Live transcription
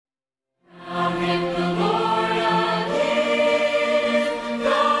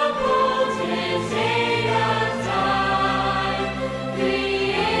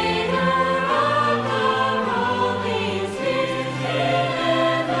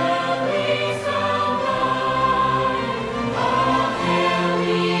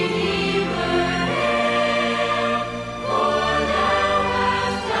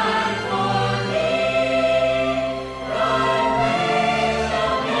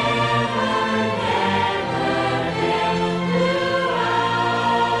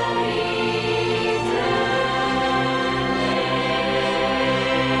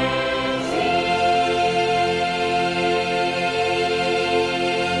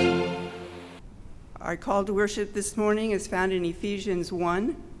Our call to worship this morning is found in Ephesians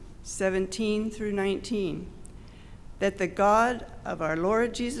 1:17 through 19. That the God of our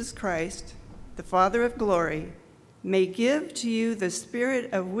Lord Jesus Christ, the Father of glory, may give to you the spirit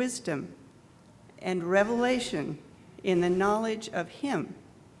of wisdom and revelation in the knowledge of him,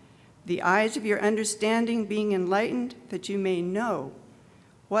 the eyes of your understanding being enlightened, that you may know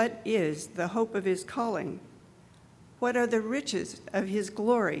what is the hope of his calling, what are the riches of his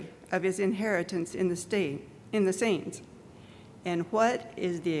glory, of his inheritance in the saints, and what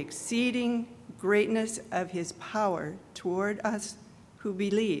is the exceeding greatness of his power toward us who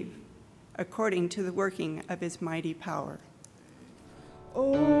believe, according to the working of his mighty power.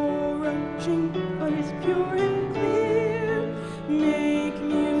 Origin is pure and clear. Make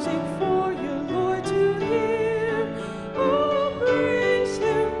music for your Lord to hear. Oh, praise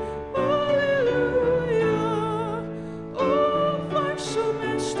him, hallelujah. Oh, far so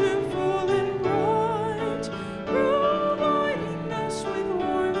masterful and bright, providing us with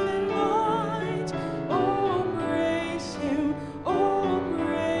warmth and light. Oh, praise him,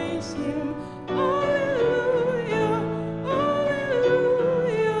 hallelujah, hallelujah,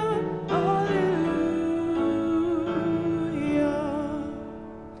 hallelujah.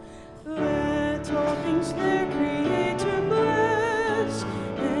 Let all things their Creator bless,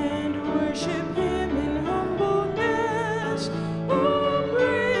 and worship him in humbleness. Oh,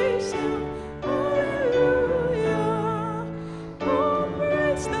 praise him, hallelujah. Oh,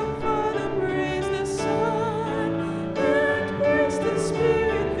 praise the Father, praise the Son, and praise the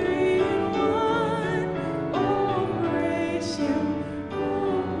Spirit, three in one. Oh, praise him,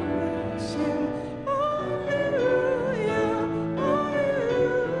 hallelujah, hallelujah,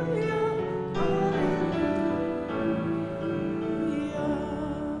 hallelujah.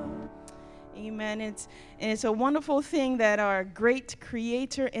 Amen. It's a wonderful thing that our great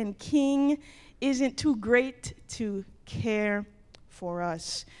Creator and King isn't too great to care for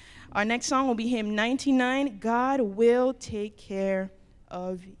us. Our next song will be hymn 99, God Will Take Care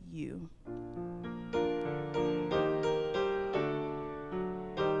of You.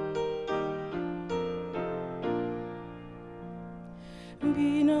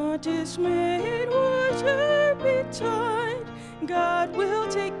 Be not dismayed, whatever betide, God will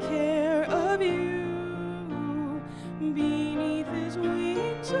take care of you. Beneath his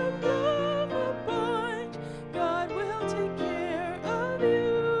wings of love abide, God will take care of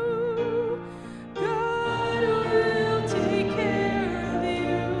you. God will take care of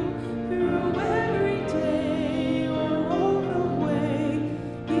you through every day or all the way.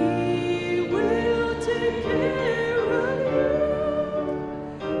 He will take care of you.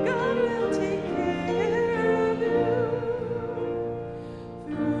 God will take care of you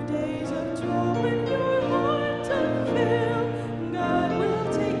through days of toil when your heart doth fail. God will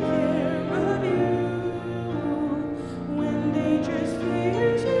take care of you when dangerous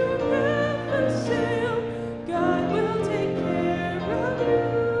fears your path assail. God will take care of you.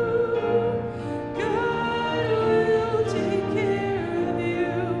 God will take care of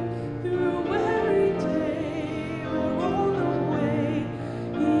you through every day or all the way.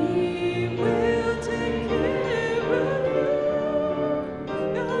 He will take care of you.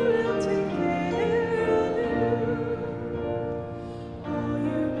 God will take care of you. All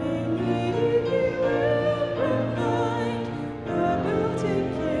you may need, he will provide. God will take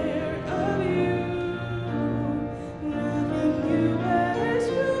care of you. Nothing you ask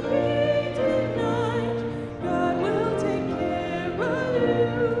will be denied. God will take care of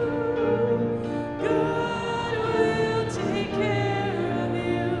you. God will take care of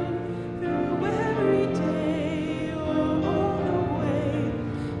you through every day or all the way.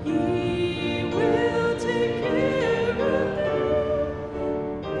 He will take care of you.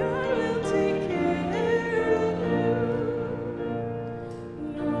 God will take care of you.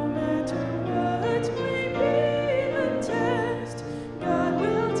 No matter what may be the test, God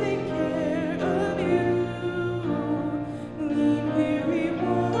will take care of you. Lean weary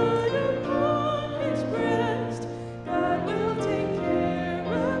one upon his breast, God will take care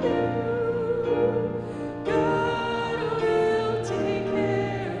of you. God will take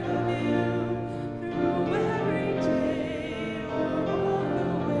care of you through every day or all the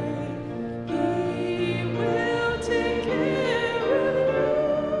way. He will take care of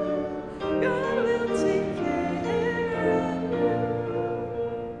you. God will take care of you.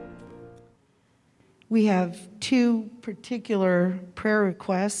 We have two particular prayer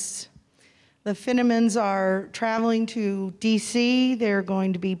requests. The Finnemans are traveling to D.C. They're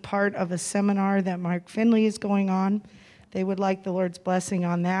going to be part of a seminar that Mark Finley is going on. They would like the Lord's blessing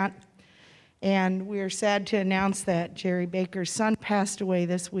on that. And we are sad to announce that Jerry Baker's son passed away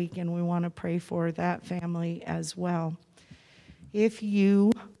this week, and we want to pray for that family as well. If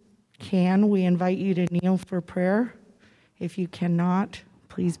you can, we invite you to kneel for prayer. If you cannot,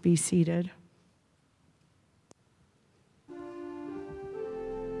 please be seated.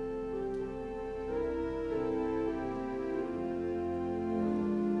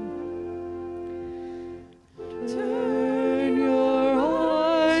 Turn your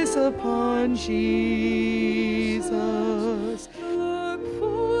eyes upon Jesus. Look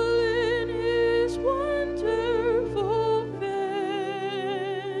full in his wonderful face,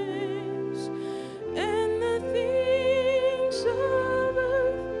 and the things of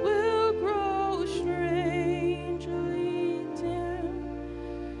earth will grow strangely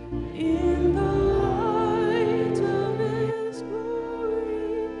dim in the light of his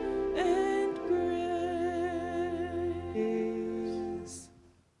glory and grace.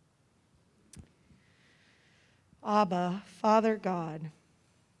 Abba, Father God,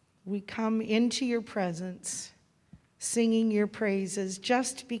 we come into your presence singing your praises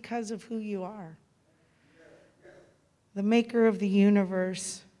just because of who you are. The maker of the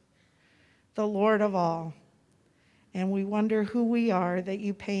universe, the Lord of all. And we wonder who we are that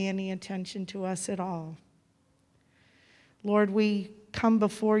you pay any attention to us at all. Lord, we come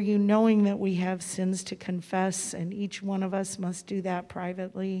before you knowing that we have sins to confess, and each one of us must do that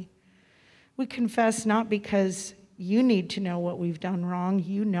privately. We confess not because you need to know what we've done wrong.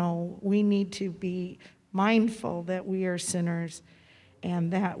 You know we need to be mindful that we are sinners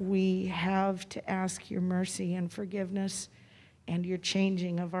and that we have to ask your mercy and forgiveness and your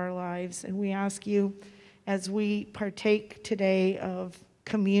changing of our lives. And we ask you, as we partake today of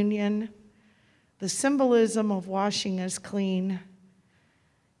communion, the symbolism of washing us clean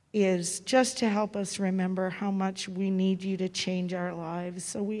is just to help us remember how much we need you to change our lives.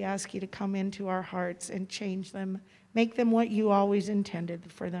 So we ask you to come into our hearts and change them, make them what you always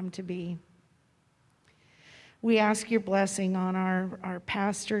intended for them to be. We ask your blessing on our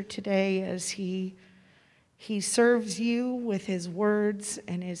pastor today as he serves you with his words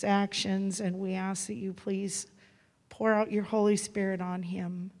and his actions, and we ask that you please pour out your Holy Spirit on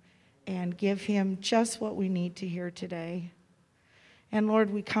him and give him just what we need to hear today. And Lord,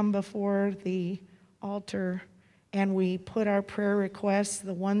 we come before the altar and we put our prayer requests,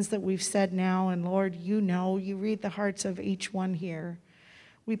 the ones that we've said now, and Lord, you know, you read the hearts of each one here.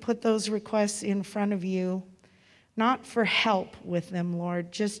 We put those requests in front of you, not for help with them, Lord,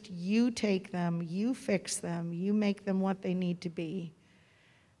 just you take them, you fix them, you make them what they need to be.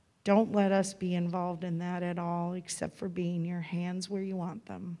 Don't let us be involved in that at all, except for being your hands where you want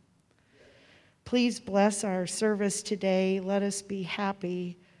them. Please bless our service today. Let us be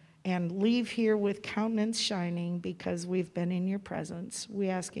happy and leave here with countenance shining because we've been in your presence. We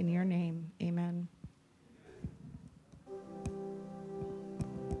ask in your name. Amen.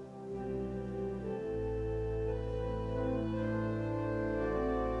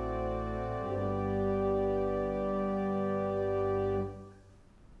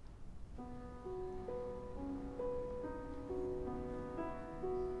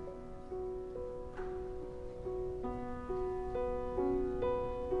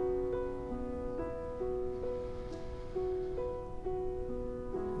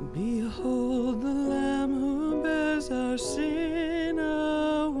 Behold the Lamb who bears our sin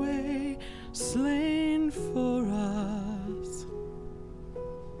away, slain for us.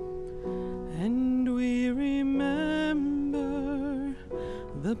 And we remember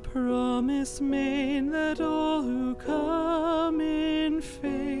the promise made that all who come in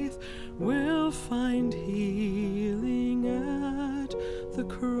faith will find healing at the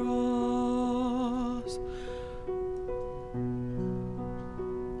cross.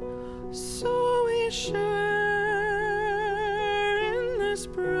 So we share in this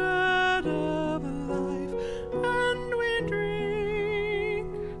bread of life, and we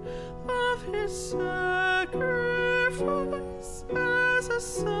drink of his sacrifice as a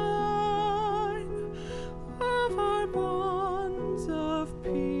sign of our bonds of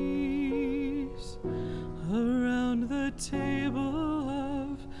peace around the table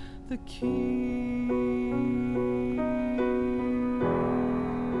of the King.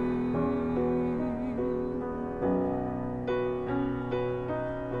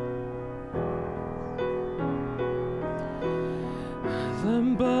 The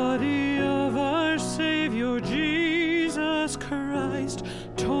body of our Savior Jesus Christ,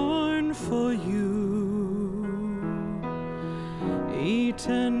 torn for you. Eat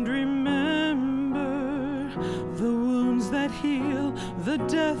and remember the wounds that heal, the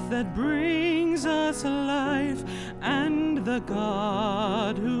death that brings us life, and the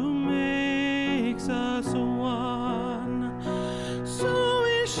God who made makes us one. So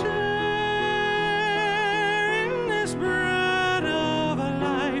we share in this bread of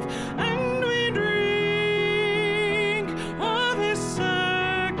life, and we drink of his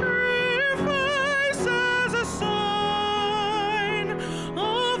sacrifice as a sign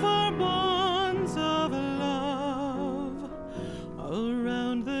of our bonds of love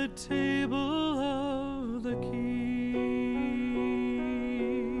around the table of the King.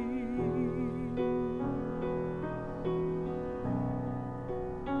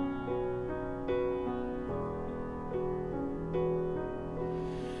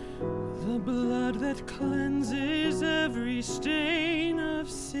 The blood that cleanses every stain of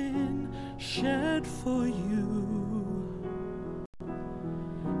sin shed for you.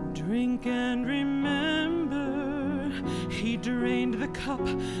 Drink and remember, he drained the cup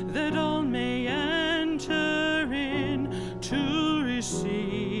that all may enter in to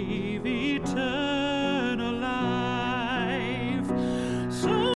receive eternal life.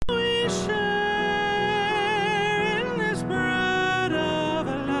 So we share in this bread of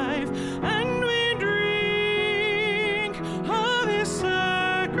life, and we drink of his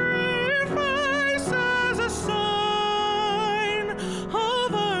sacrifice as a sign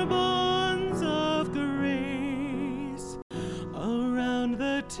of our bonds of grace around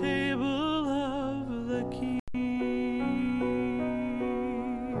the table of the King.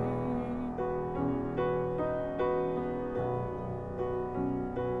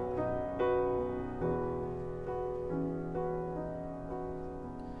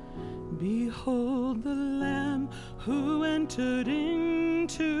 Behold the Lamb who entered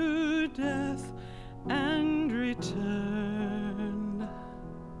into death and returned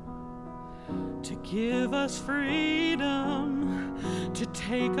to give us freedom to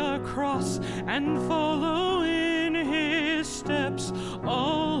take our cross and follow in his steps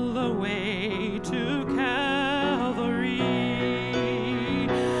all the way to Calvary.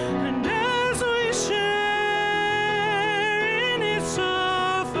 And as we share in his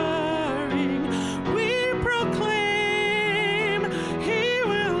suffering, we proclaim he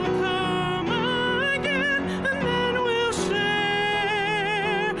will come again, and then we'll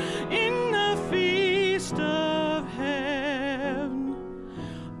share in the feast of heaven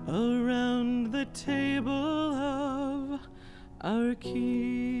around the table of our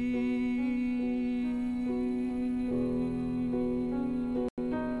King.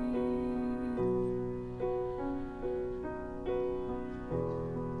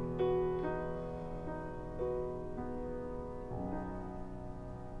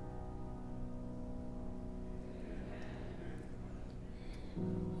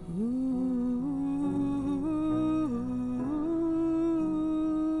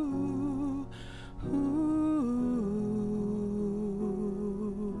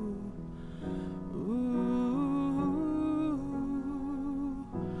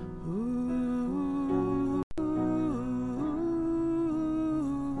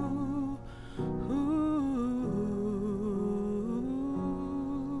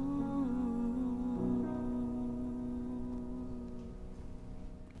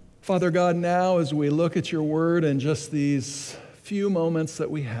 Father God, now as we look at your word and just these few moments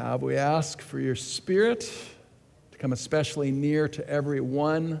that we have, we ask for your Spirit to come especially near to every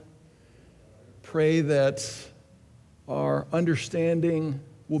one. Pray that our understanding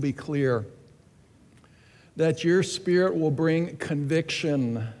will be clear, that your Spirit will bring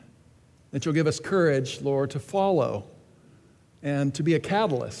conviction, that you'll give us courage, Lord, to follow and to be a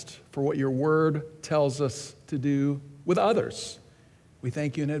catalyst for what your word tells us to do with others. We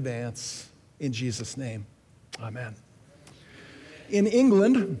thank you in advance. In Jesus' name, amen. In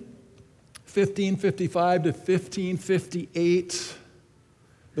England, 1555 to 1558,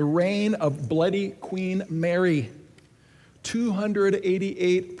 the reign of Bloody Queen Mary,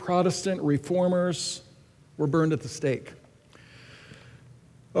 288 Protestant reformers were burned at the stake.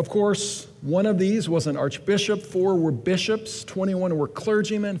 Of course, one of these was an archbishop, 4 were bishops, 21 were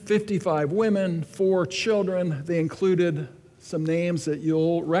clergymen, 55 women, 4 children. They included some names that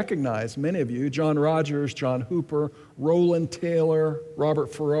you'll recognize, many of you: John Rogers, John Hooper, Roland Taylor,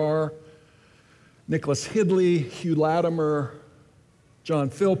 Robert Farrar, Nicholas Hidley, Hugh Latimer,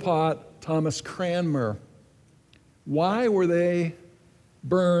 John Philpott, Thomas Cranmer. Why were they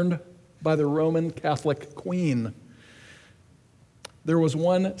burned by the Roman Catholic Queen? There was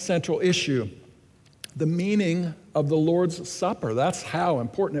one central issue: the meaning of the Lord's Supper. That's how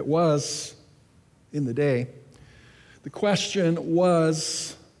important it was in the day. The question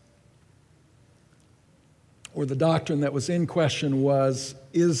was, or the doctrine that was in question was,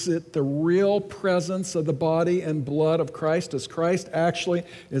 is it the real presence of the body and blood of Christ? Is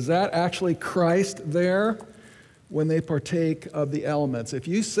that actually Christ there when they partake of the elements? If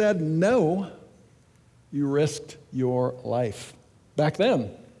you said no, you risked your life. Back then,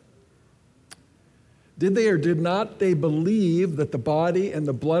 did they or did not they believe that the body and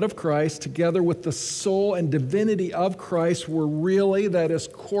the blood of Christ, together with the soul and divinity of Christ, were really, that is,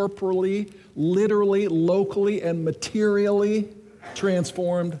 corporally, literally, locally, and materially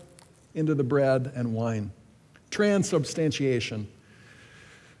transformed into the bread and wine? Transubstantiation.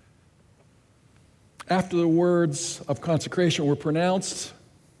 After the words of consecration were pronounced,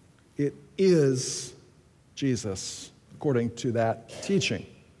 it is Jesus, according to that teaching.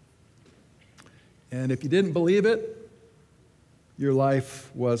 And if you didn't believe it, your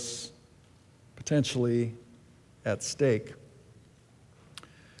life was potentially at stake.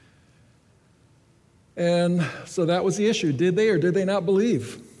 And so that was the issue. Did they or did they not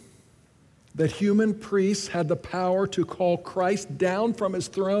believe that human priests had the power to call Christ down from his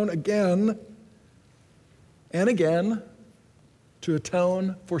throne again and again to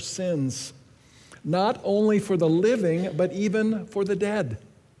atone for sins, not only for the living, but even for the dead?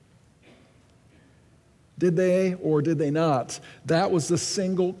 Did they or did they not? That was the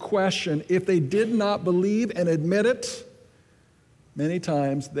single question. If they did not believe and admit it, many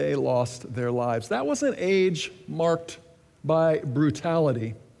times they lost their lives. That was an age marked by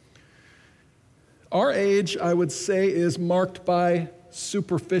brutality. Our age, I would say, is marked by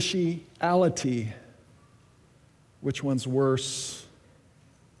superficiality. Which one's worse?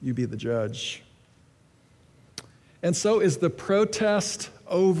 You be the judge. And so is the protest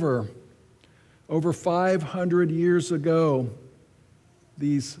over. Over 500 years ago,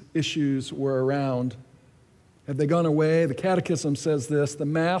 these issues were around. Have they gone away? The Catechism says this: the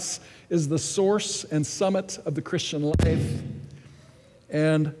Mass is the source and summit of the Christian life.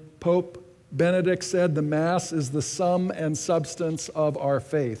 And Pope Benedict said the Mass is the sum and substance of our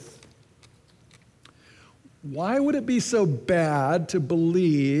faith. Why would it be so bad to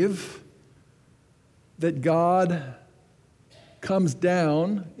believe that God comes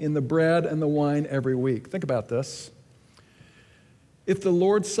down in the bread and the wine every week? Think about this. If the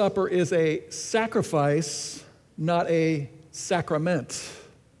Lord's Supper is a sacrifice, not a sacrament,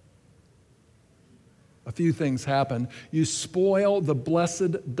 a few things happen. You spoil the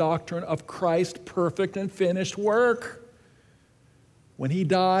blessed doctrine of Christ's perfect and finished work. When he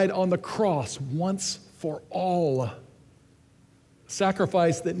died on the cross once for all,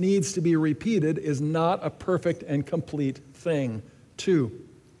 sacrifice that needs to be repeated is not a perfect and complete thing. 2,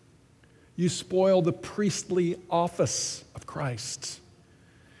 you spoil the priestly office of Christ.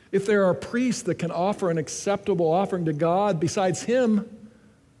 If there are priests that can offer an acceptable offering to God besides him,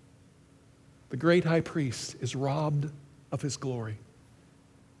 the great high priest is robbed of his glory.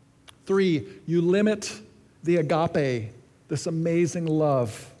 3, you limit the agape, this amazing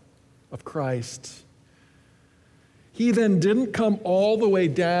love of Christ. He then didn't come all the way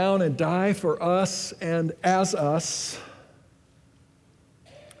down and die for us and as us.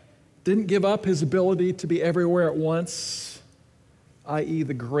 Didn't give up his ability to be everywhere at once, i.e.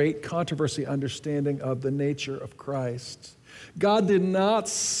 the great controversy understanding of the nature of Christ. God did not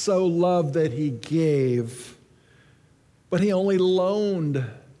so love that he gave, but he only loaned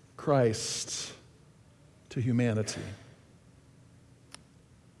Christ to humanity.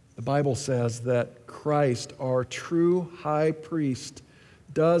 The Bible says that Christ, our true high priest,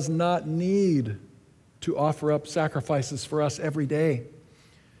 does not need to offer up sacrifices for us every day,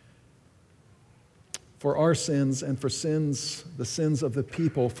 for our sins and for sins, the sins of the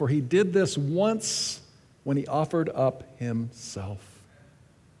people, for he did this once when he offered up himself.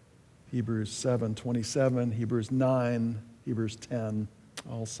 Hebrews 7:27, Hebrews 9, Hebrews 10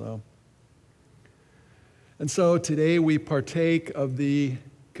 also. And so today we partake of the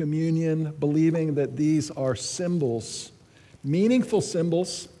communion, believing that these are symbols, meaningful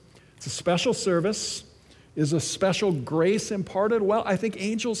symbols. It's a special service. Is a special grace imparted? Well, I think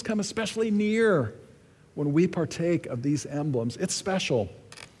angels come especially near when we partake of these emblems. It's special,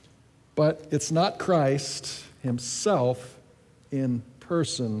 but it's not Christ himself in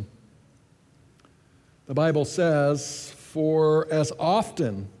person. The Bible says, for as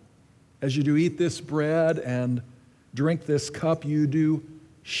often as you do eat this bread and drink this cup, you do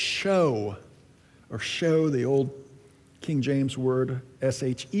show, the old King James word,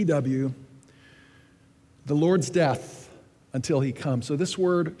 S-H-E-W, the Lord's death until he comes. So this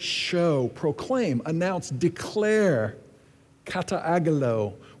word show, proclaim, announce, declare,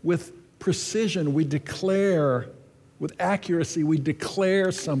 kataagalo, with precision we declare, with accuracy we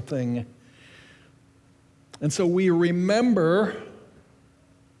declare something. And so we remember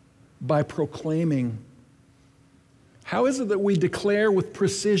by proclaiming. How is it that we declare with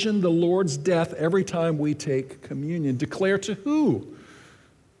precision the Lord's death every time we take communion? Declare to who?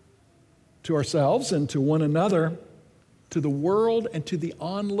 To ourselves and to one another, to the world and to the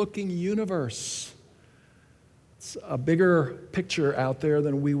onlooking universe. It's a bigger picture out there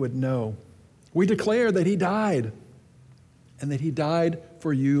than we would know. We declare that he died and that he died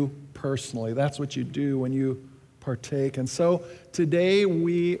for you personally. That's what you do when you partake. And so today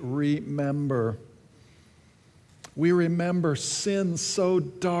we remember. We remember sin so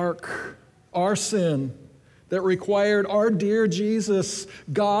dark, our sin that required our dear Jesus,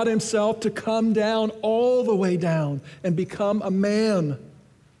 God himself, to come down all the way down and become a man,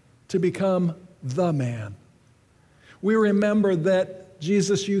 to become the man. We remember that,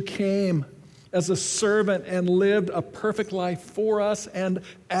 Jesus, you came as a servant and lived a perfect life for us and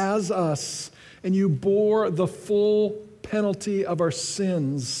as us, and you bore the full penalty of our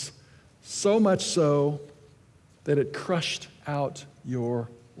sins, so much so that it crushed out your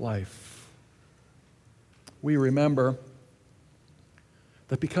life. We remember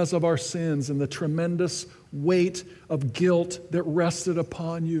that because of our sins and the tremendous weight of guilt that rested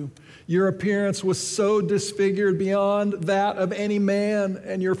upon you, your appearance was so disfigured beyond that of any man,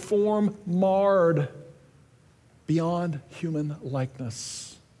 and your form marred beyond human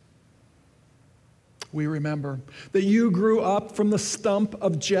likeness. We remember that you grew up from the stump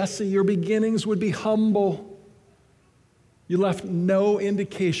of Jesse. Your beginnings would be humble. You left no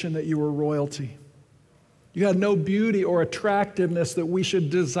indication that you were royalty. You had no beauty or attractiveness that we should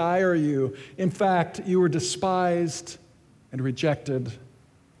desire you. In fact, you were despised and rejected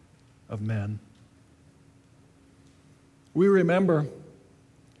of men. We remember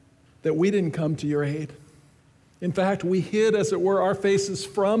that we didn't come to your aid. In fact, we hid, as it were, our faces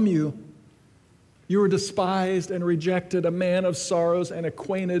from you. You were despised and rejected, a man of sorrows and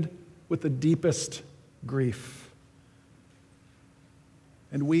acquainted with the deepest grief.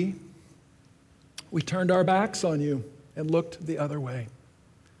 And we turned our backs on you and looked the other way.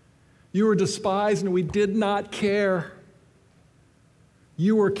 You were despised and we did not care.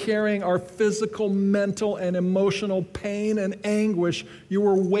 You were carrying our physical, mental, and emotional pain and anguish. You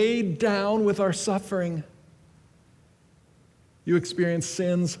were weighed down with our suffering. You experienced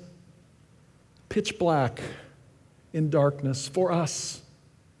sins pitch black in darkness for us.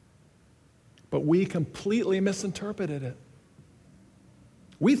 But we completely misinterpreted it.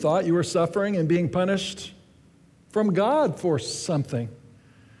 We thought you were suffering and being punished from God for something.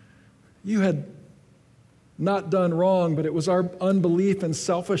 You had not done wrong, but it was our unbelief and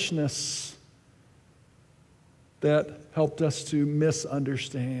selfishness that helped us to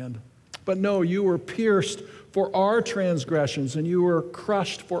misunderstand. But no, you were pierced for our transgressions, and you were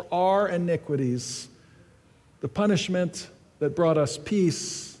crushed for our iniquities. The punishment that brought us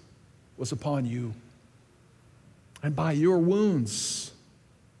peace was upon you. And by your wounds,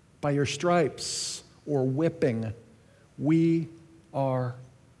 by your stripes or whipping, we are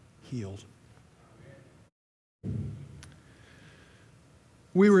healed.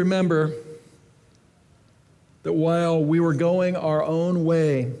 We remember that while we were going our own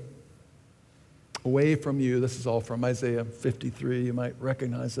way, away from you, this is all from Isaiah 53, you might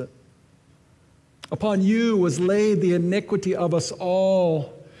recognize it. Upon you was laid the iniquity of us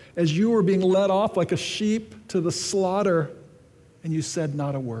all, as you were being led off like a sheep to the slaughter, and you said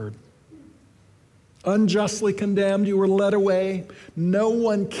not a word. Unjustly condemned, you were led away. No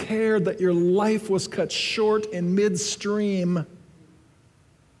one cared that your life was cut short in midstream,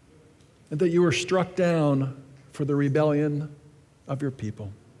 and that you were struck down for the rebellion of your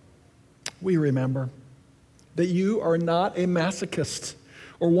people. We remember that you are not a masochist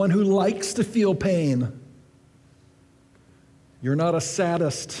or one who likes to feel pain. You're not a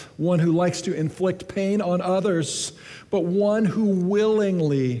sadist, one who likes to inflict pain on others, but one who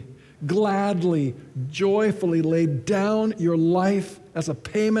willingly, gladly, joyfully laid down your life as a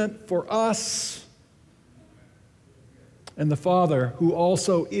payment for us. And the Father, who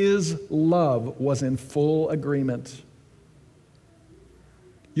also is love, was in full agreement.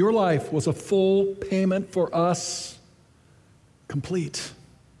 Your life was a full payment for us, complete.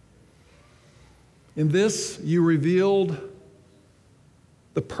 In this, you revealed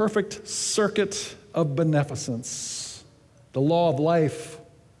the perfect circuit of beneficence, the law of life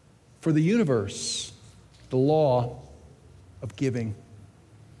for the universe, the law of giving.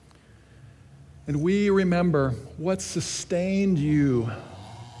 And we remember what sustained you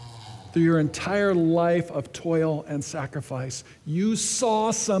through your entire life of toil and sacrifice. You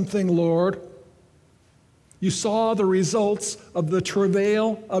saw something, Lord. You saw the results of the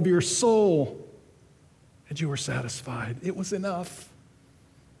travail of your soul, and you were satisfied. It was enough.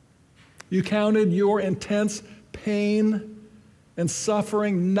 You counted your intense pain and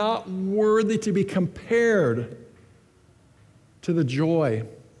suffering not worthy to be compared to the joy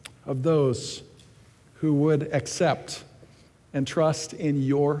of those who would accept and trust in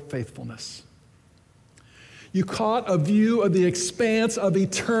your faithfulness. You caught a view of the expanse of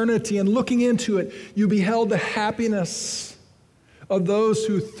eternity, and looking into it, you beheld the happiness of those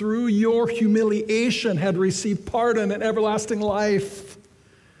who through your humiliation had received pardon and everlasting life.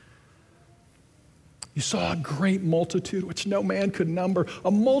 You saw a great multitude which no man could number,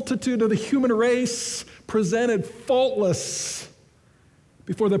 a multitude of the human race presented faultless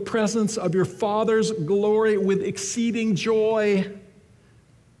before the presence of your Father's glory with exceeding joy.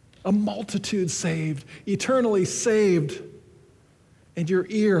 A multitude saved, eternally saved, and your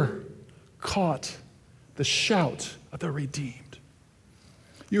ear caught the shout of the redeemed.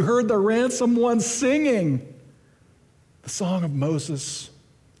 You heard the ransomed one singing the song of Moses,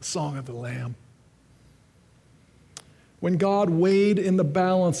 the song of the Lamb. When God weighed in the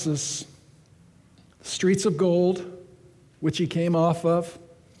balances the streets of gold, which he came off of,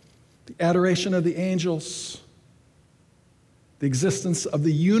 the adoration of the angels, the existence of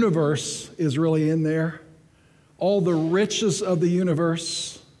the universe is really in there, all the riches of the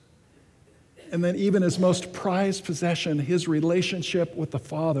universe, and then even his most prized possession, his relationship with the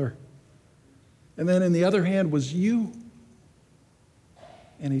Father. And then in the other hand was you,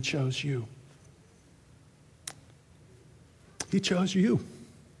 and he chose you. He chose you.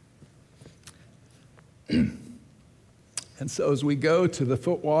 And so as we go to the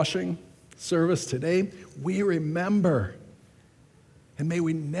foot washing service today, we remember, and may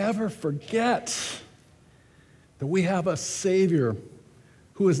we never forget, that we have a Savior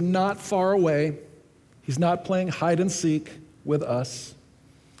who is not far away. He's not playing hide and seek with us,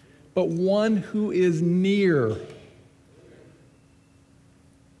 but one who is near,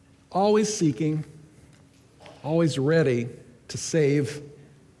 always seeking, always ready to save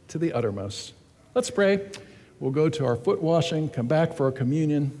to the uttermost. Let's pray. We'll go to our foot washing, come back for our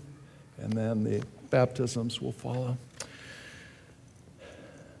communion, and then the baptisms will follow.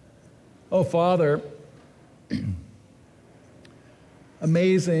 Oh, Father,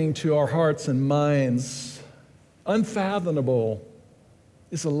 amazing to our hearts and minds, unfathomable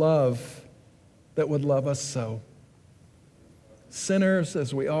is a love that would love us so. Sinners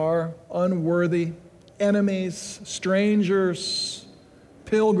as we are, unworthy, enemies, strangers,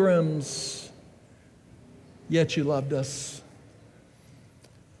 pilgrims, yet you loved us.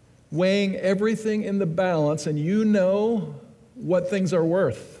 Weighing everything in the balance, and you know what things are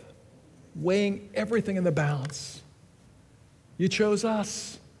worth. Weighing everything in the balance. You chose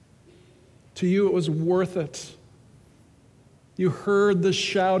us. To you it was worth it. You heard the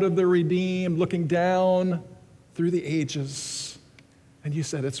shout of the redeemed looking down through the ages, and you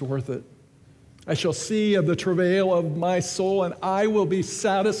said it's worth it. I shall see of the travail of my soul, and I will be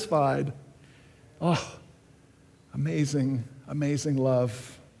satisfied. Oh, amazing, amazing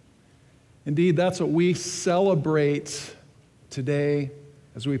love. Indeed, that's what we celebrate today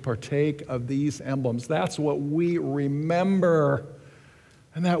as we partake of these emblems. That's what we remember.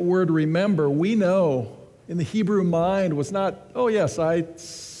 And that word remember, we know in the Hebrew mind was not, oh yes,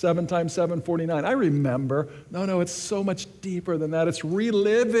 7 times 7, 49. I remember. No, it's so much deeper than that. It's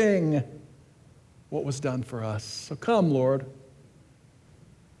reliving what was done for us. So come, Lord,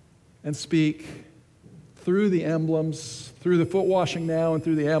 and speak through the emblems, through the foot washing now and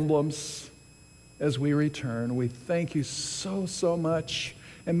through the emblems as we return. We thank you so, so much.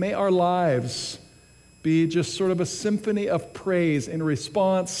 And may our lives be just sort of a symphony of praise in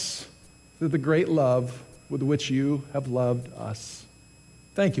response to the great love with which you have loved us.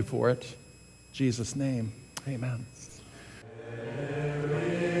 Thank you for it. In Jesus' name, amen.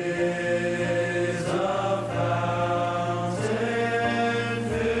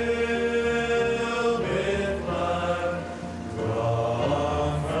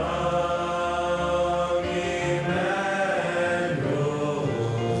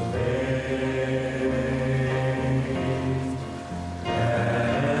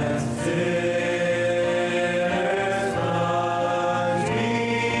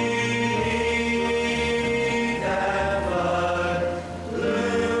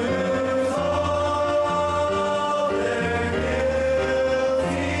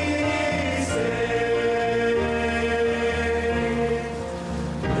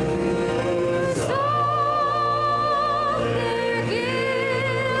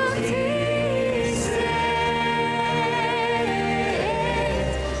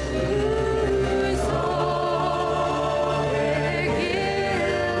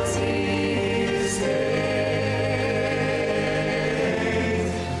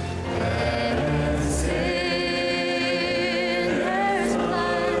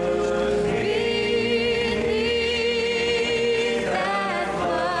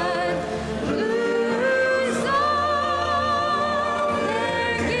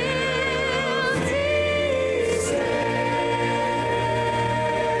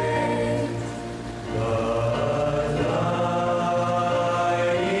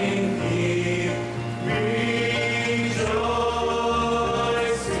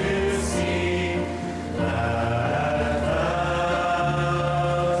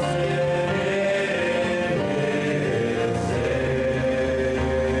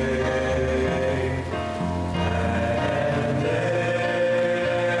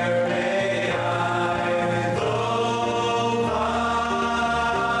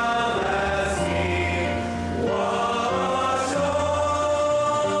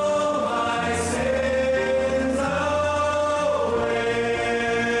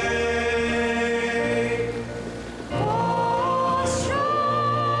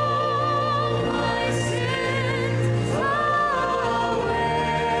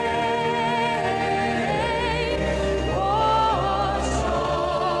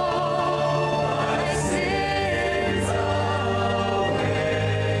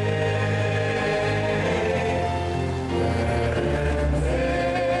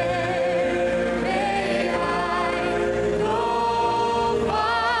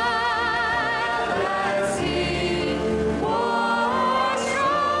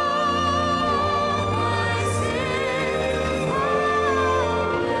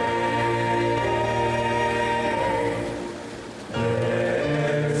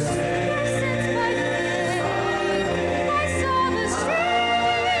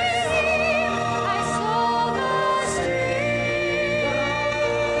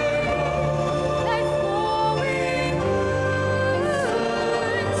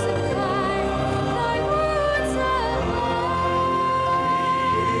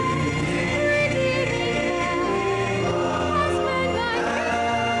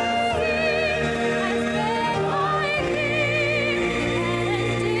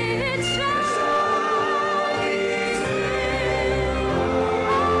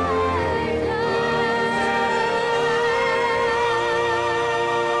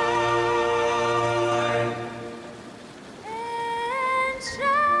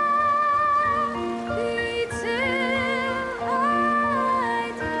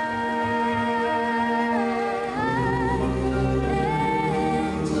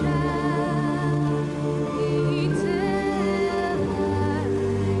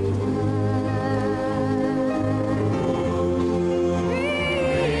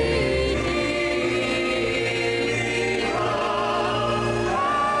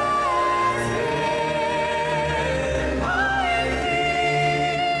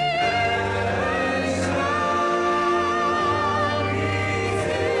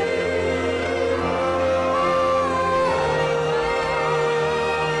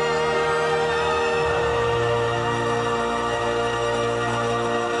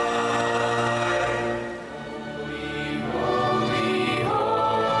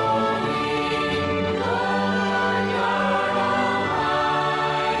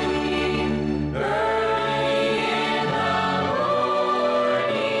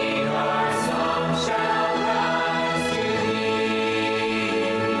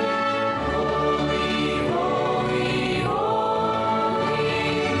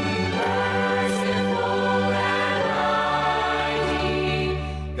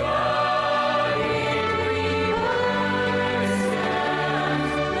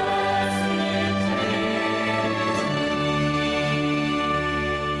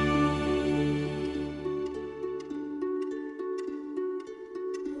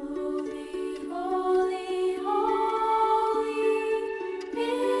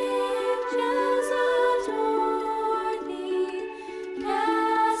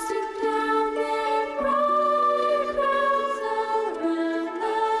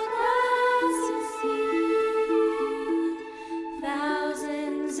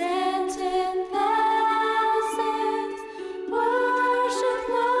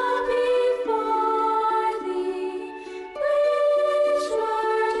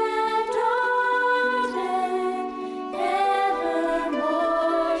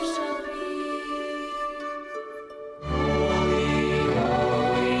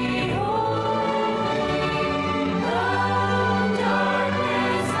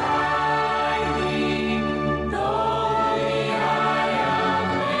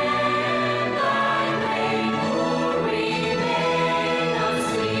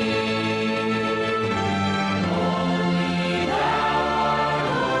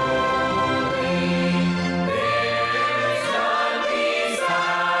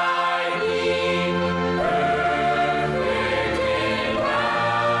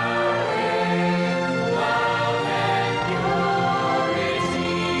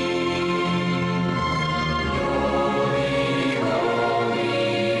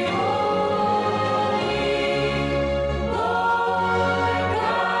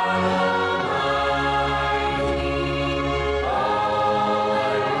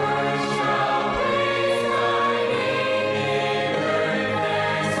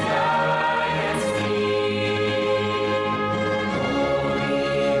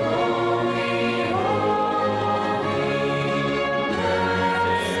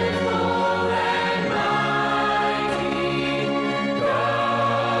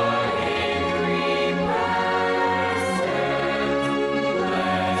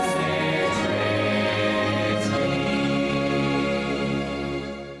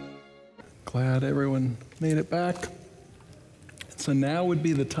 Glad everyone made it back. So now would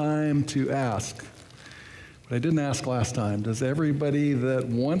be the time to ask. But I didn't ask last time. Does everybody that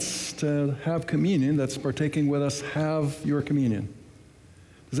wants to have communion, that's partaking with us, have your communion?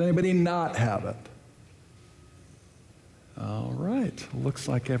 Does anybody not have it? All right. Looks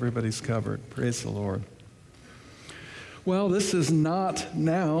like everybody's covered. Praise the Lord. Well, this is not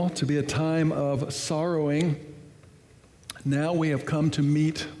now to be a time of sorrowing. Now we have come to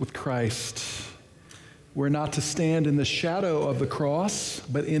meet with Christ. We're not to stand in the shadow of the cross,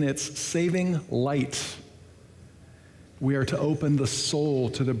 but in its saving light. We are to open the soul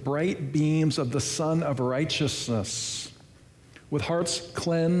to the bright beams of the Sun of Righteousness. With hearts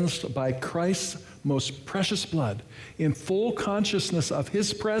cleansed by Christ's most precious blood, in full consciousness of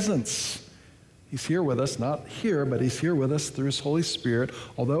his presence. He's here with us, not here, but he's here with us through his Holy Spirit.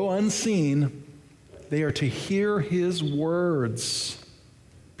 Although unseen, they are to hear his words.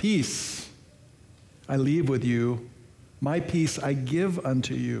 Peace I leave with you, my peace I give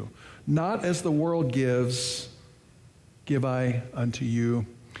unto you. Not as the world gives, give I unto you.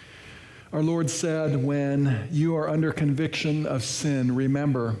 Our Lord said, when you are under conviction of sin,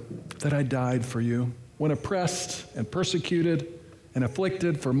 remember that I died for you. When oppressed and persecuted and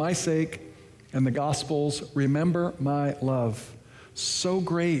afflicted for my sake and the gospel's, remember my love, so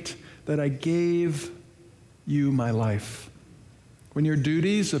great that I gave you my life. When your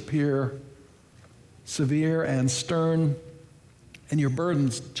duties appear severe and stern, and your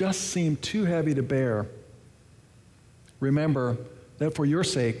burdens just seem too heavy to bear, remember that for your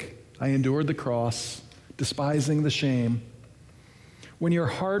sake I endured the cross, despising the shame. When your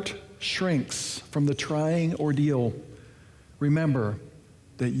heart shrinks from the trying ordeal, remember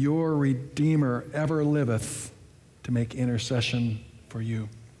that your Redeemer ever liveth to make intercession for you.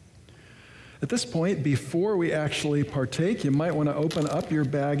 At this point, before we actually partake, you might want to open up your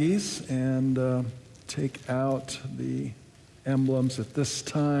baggies and take out the emblems at this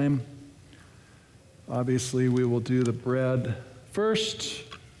time. Obviously, we will do the bread first,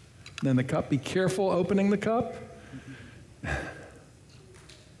 then the cup. Be careful opening the cup. It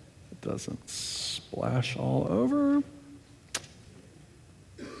doesn't splash all over.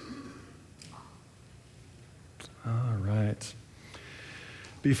 All right.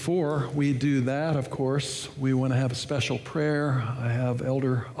 Before we do that, of course, we want to have a special prayer. I have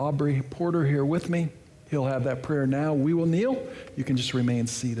Elder Aubrey Porter here with me. He'll have that prayer now. We will kneel. You can just remain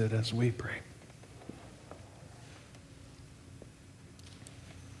seated as we pray.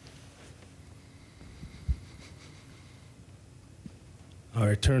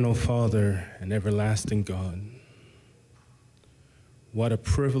 Our eternal Father and everlasting God, what a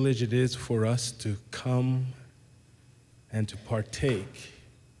privilege it is for us to come and to partake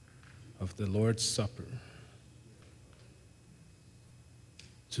of the Lord's Supper,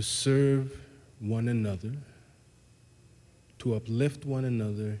 to serve one another, to uplift one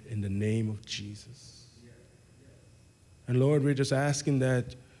another in the name of Jesus. And Lord, we're just asking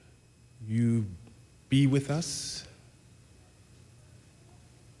that you be with us.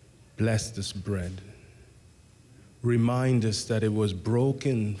 Bless this bread. Remind us that it was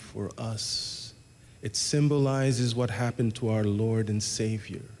broken for us. It symbolizes what happened to our Lord and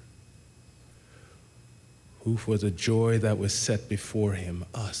Savior, who for the joy that was set before him,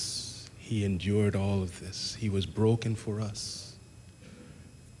 us, he endured all of this. He was broken for us.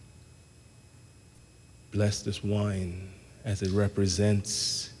 Bless this wine as it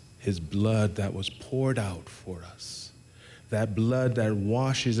represents his blood that was poured out for us. That blood that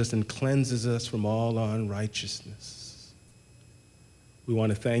washes us and cleanses us from all our unrighteousness. We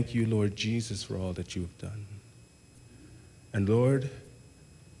want to thank you, Lord Jesus, for all that you have done. And Lord,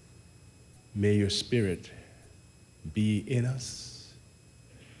 may your Spirit be in us.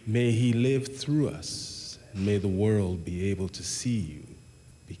 May he live through us. And may the world be able to see you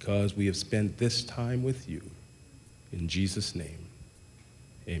because we have spent this time with you. In Jesus' name,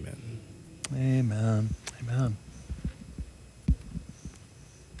 amen. Amen. Amen.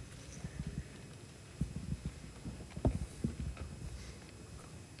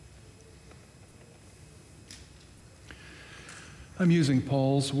 I'm using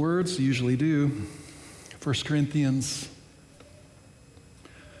Paul's words, usually do. 1 Corinthians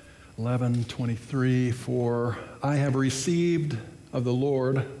 11:23, for I have received of the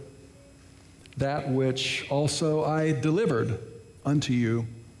Lord that which also I delivered unto you,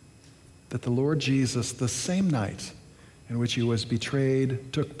 that the Lord Jesus, the same night in which he was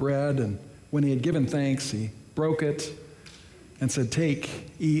betrayed, took bread, and when he had given thanks, he broke it and said,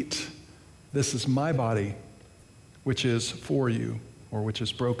 take, eat, this is my body, which is for you, or which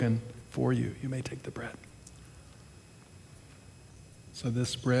is broken for you. You may take the bread. So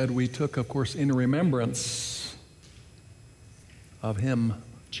this bread we took, of course, in remembrance of him,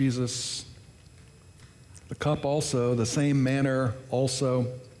 Jesus. The cup also, the same manner also,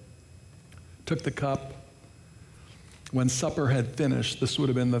 took the cup when supper had finished. This would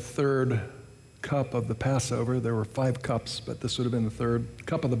have been the third cup of the Passover. There were 5 cups, but this would have been the third.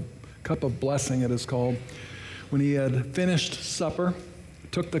 Cup of blessing, it is called. When he had finished supper,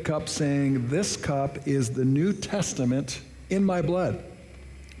 took the cup, saying, "This cup is the New Testament in my blood.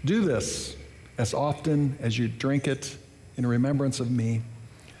 Do this as often as you drink it in remembrance of me.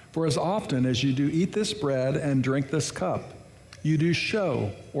 For as often as you do eat this bread and drink this cup, you do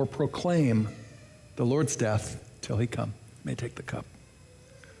show or proclaim the Lord's death till he come." You may take the cup.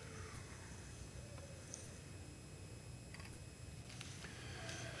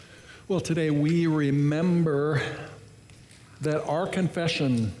 Well, today we remember that our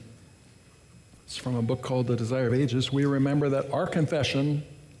confession, it's from a book called The Desire of Ages, we remember that our confession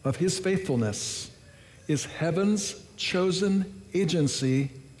of his faithfulness is heaven's chosen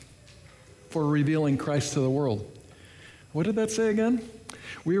agency for revealing Christ to the world. What did that say again?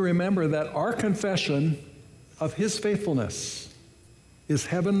 We remember that our confession of his faithfulness is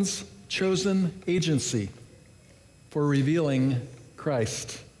heaven's chosen agency for revealing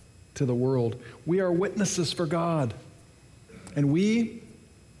Christ to the world. We are witnesses for God. And we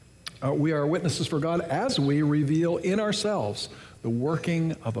are witnesses for God as we reveal in ourselves the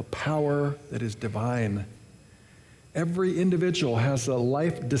working of a power that is divine. Every individual has a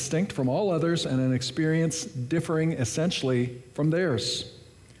life distinct from all others and an experience differing essentially from theirs.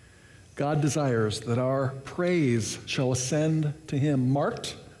 God desires that our praise shall ascend to him,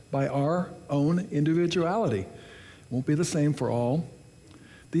 marked by our own individuality. It won't be the same for all.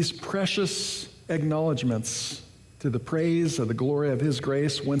 These precious acknowledgments to the praise of the glory of his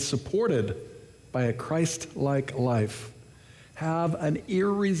grace, when supported by a Christ-like life, have an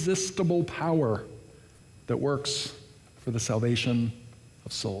irresistible power that works for the salvation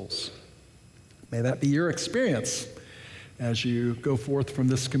of souls. May that be your experience as you go forth from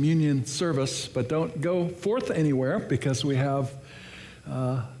this communion service, but don't go forth anywhere because we have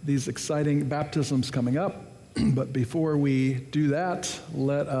these exciting baptisms coming up. But before we do that,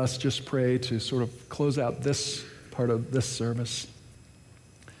 let us just pray to sort of close out this part of this service.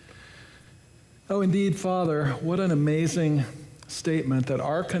 Oh, indeed, Father, what an amazing statement that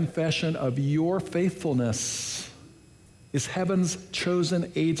our confession of your faithfulness is heaven's chosen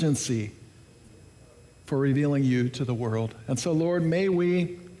agency for revealing you to the world. And so, Lord, may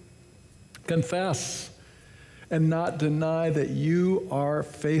we confess and not deny that you are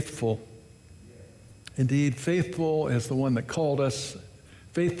faithful. Indeed, faithful is the one that called us.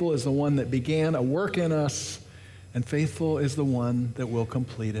 Faithful is the one that began a work in us. And faithful is the one that will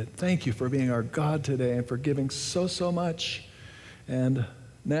complete it. Thank you for being our God today and for giving so much. And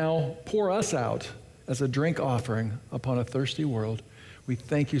now pour us out as a drink offering upon a thirsty world. We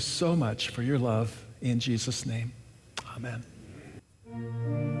thank you so much for your love. In Jesus' name, amen.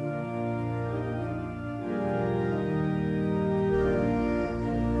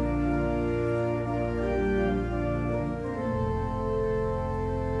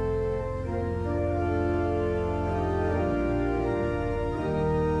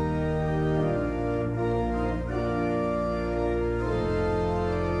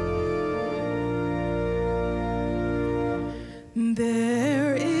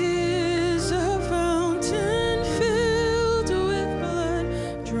 There is a fountain filled with blood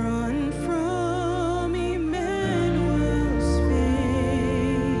drawn from Emmanuel's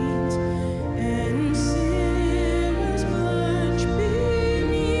veins, and sinners plunge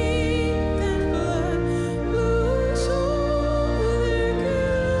beneath that blood, lose all their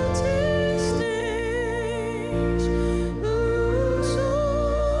guilty stains, lose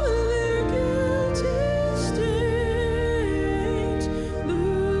all their guilty stains.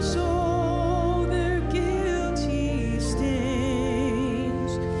 Lose all their guilty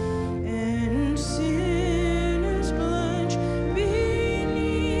stains, and sinners plunge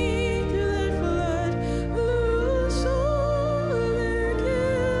beneath that flood, lose all their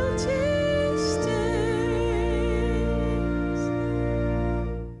guilty stains.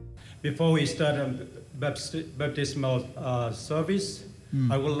 Before we start baptismal service,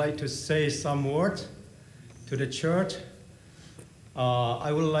 I would like to say some words to the church.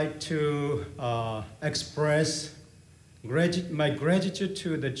 I would like to express my gratitude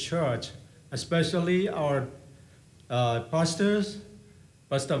to the church, especially our pastors,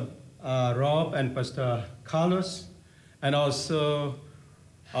 Pastor Rob and Pastor Carlos, and also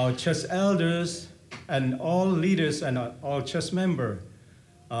our church elders and all leaders and all church members.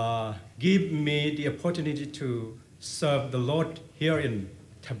 Give me the opportunity to serve the Lord here in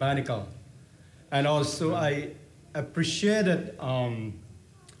Tabernacle. And also I appreciated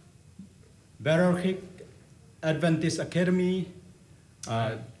Beryl Hick Adventist Academy,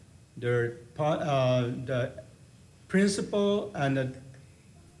 the principal and the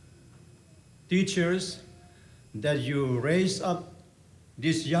teachers that you raise up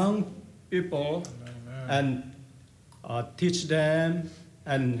these young people and teach them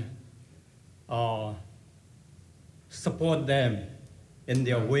and support them in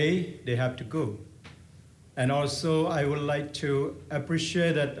their way they have to go. And also I would like to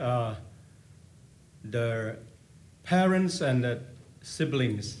appreciate that the parents and the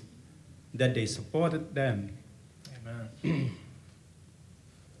siblings that they supported them. Amen.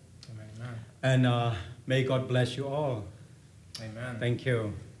 Amen. And may God bless you all. Amen. Thank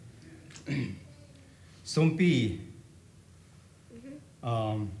you. Sumpi,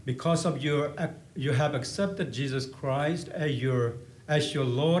 because of you have accepted Jesus Christ as your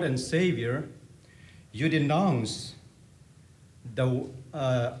Lord and Savior, you denounce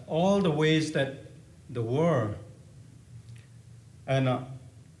all the ways that the world, and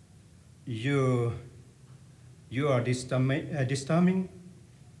you are disturbing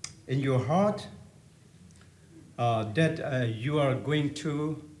in your heart that you are going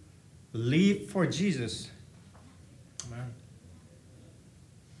to live for Jesus. Amen.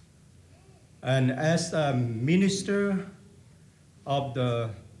 And as a minister of the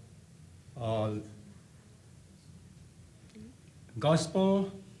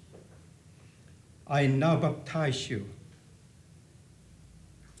gospel, I now baptize you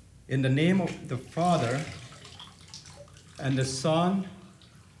in the name of the Father and the Son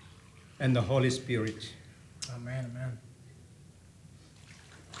and the Holy Spirit. Amen. Amen.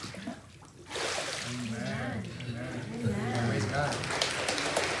 Amen. Amen. Praise God.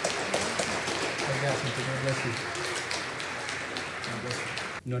 God bless you. God bless you. God bless you.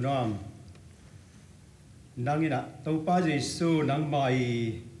 No, no. Nangina taupa Jesu nang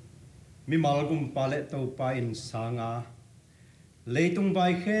mai mi malgum pale taupa in sanga leitung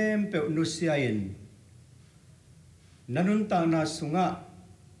bai khem pe nusiain nanun ta na sunga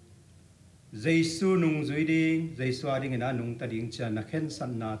Jesu nung zuiding Jesu ading ina nung tading cha na khen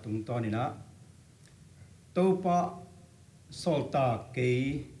san na tung to ni na taupa solta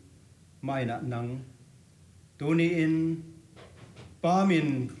ke mai na nang tuni in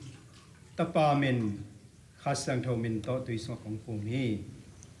pamin tapamin khasang thau min to tui so kong pu mi.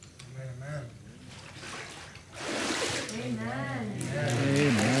 Amen.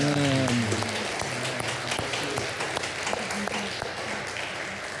 Amen.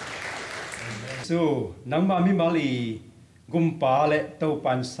 So nang ma mi mali gumpa le to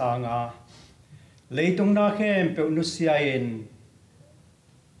pan sanga leitung na khem pe nu siain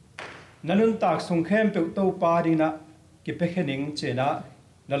nanun tak sung khem pe to pa ding na ki pe khening chena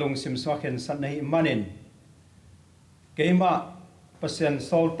nalung sim so khen san nei manin keima pasien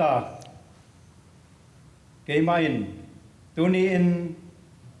solta keima in tuni in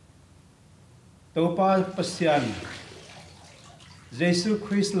topa pasien Jesu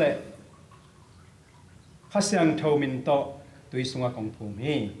Christ le hasyang thau min to tui sunga kong phu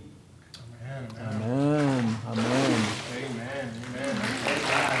mi. Amen. Amen. Amen. Amen. Amen. Praise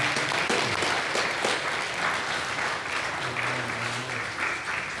God.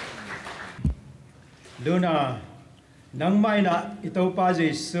 Luna nang mai na ito pa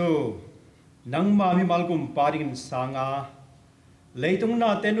Jesu nang ma mi malgum paring sanga leitung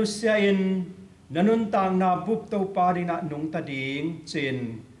na tenu sia in nanun tang na bup to paring na nung tading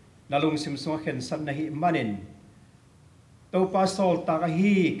chin nalung simso khen san na hi manin to pa sol ta ka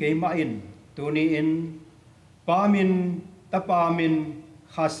hi ke ma in tuni in pamin tapamin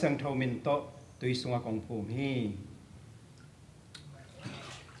khasang thau min to tui sunga kong phu hi.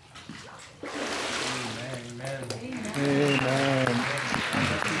 Amen.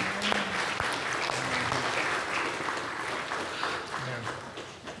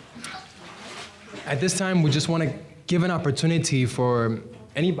 At this time, we just want to give an opportunity for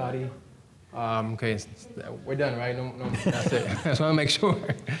anybody. Okay, we're done, right? No, that's it. I just want to make sure.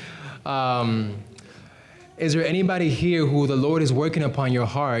 Is there anybody here who the Lord is working upon your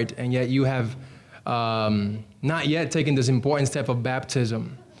heart, and yet you have not yet taken this important step of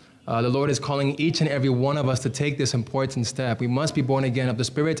baptism? The Lord is calling each and every one of us to take this important step. We must be born again of the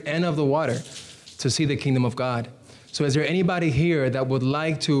Spirit and of the water to see the kingdom of God. So is there anybody here that would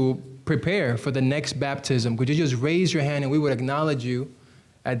like to prepare for the next baptism? Could you just raise your hand and we would acknowledge you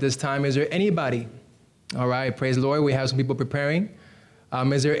at this time? Is there anybody? All right, praise the Lord. We have some people preparing.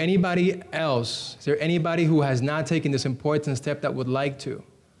 Is there anybody else? Is there anybody who has not taken this important step that would like to?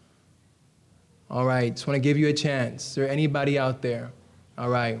 All right, just want to give you a chance. Is there anybody out there? All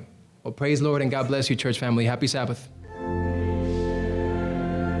right. Well, praise the Lord and God bless you, church family. Happy Sabbath.